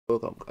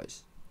Welcome,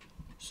 guys.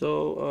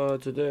 So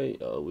today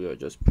we are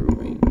just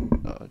proving,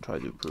 try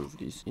to prove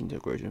this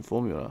integration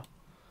formula.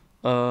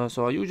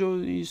 So I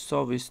usually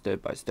solve it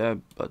step by step,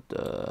 but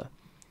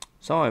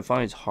somehow I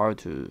find it's hard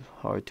to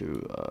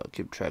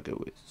keep track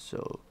of it.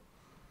 So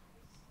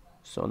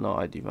now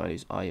I define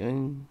this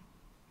in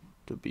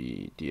to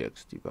be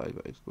dx divided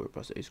by x squared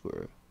plus a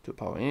squared to the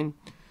power n,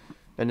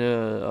 and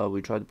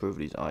we try to prove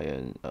this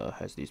in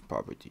has this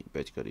property.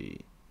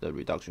 Basically, the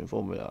reduction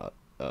formula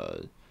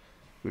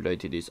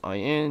related this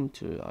in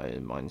to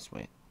in minus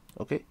 1.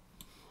 Okay.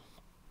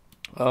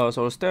 So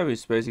the step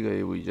is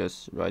basically we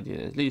just write it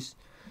as this,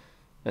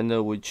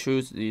 and we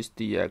choose this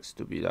dx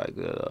to be like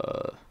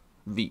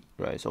v,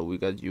 right? So we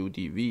got u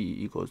dv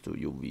equals to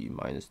uv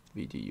minus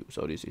v du.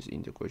 So this is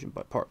integration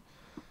by part.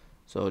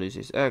 So this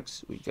is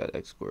x. We get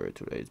x squared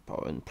to the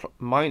power n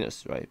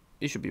minus, right?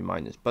 It should be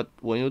minus, but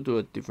when you do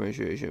a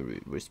differentiation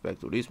with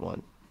respect to this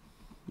one,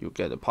 you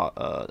get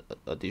a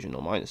additional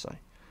minus sign.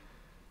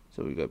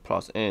 So we get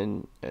plus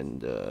n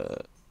and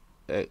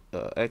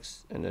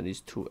x, and then this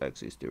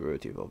 2x is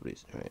derivative of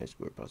this, right? x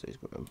squared plus a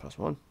squared and plus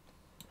 1.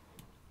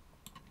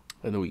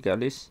 And then we get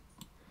this.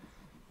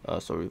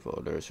 Sorry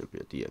for there should be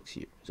a dx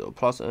here. So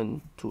plus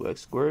n 2x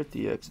squared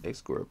dx x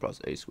squared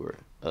plus a squared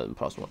and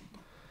plus 1.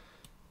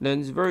 Then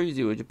it's very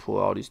easy. We just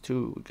pull out these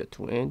two. We get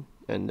 2n,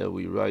 and then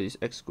we write this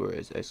x squared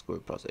as x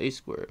squared plus a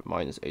squared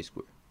minus a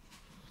squared.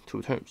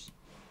 Two terms.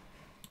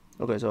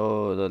 Okay,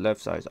 so the left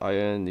side is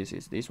in, this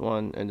is this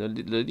one, and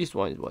this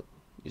one is what?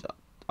 Is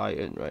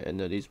in, right? And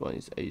this one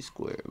is a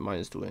squared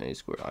minus 2n a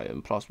squared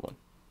in plus 1.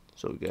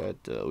 So we get,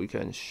 we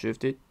can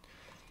shift it.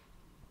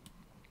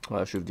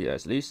 Shift it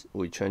as this.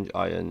 We change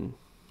in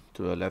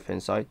to the left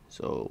hand side.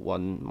 So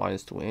 1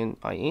 minus 2n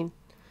in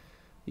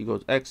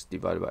equals x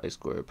divided by x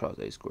squared plus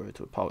a squared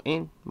to the power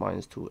n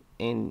minus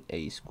 2n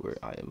a squared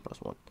in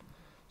plus 1.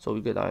 So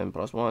we get in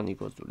plus 1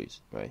 equals to this,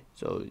 right?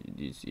 So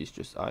this is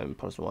just in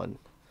plus 1.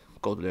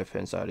 Go to the left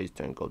hand side, this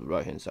turn go to the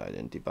right hand side,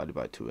 and divided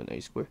by 2 and a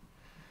squared.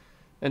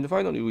 And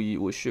finally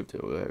we shift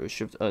it, we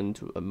shift n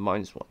to a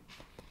minus 1.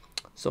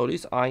 So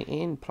this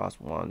in plus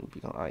 1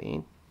 become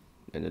in,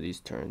 and then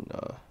this turn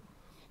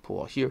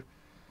pull out here,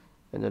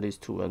 and then this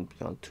 2n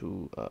become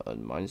 2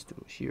 and minus 2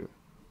 here,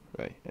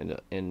 right? And the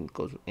n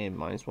goes to n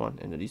minus 1,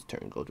 and then this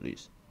turn go to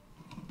this,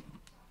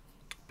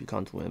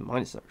 become 2n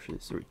minus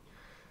 3.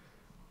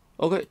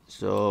 Okay,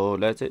 so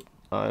that's it.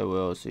 I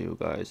will see you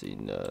guys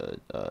in the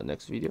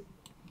next video.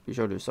 Be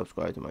sure to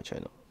subscribe to my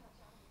channel.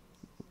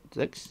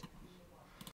 Thanks.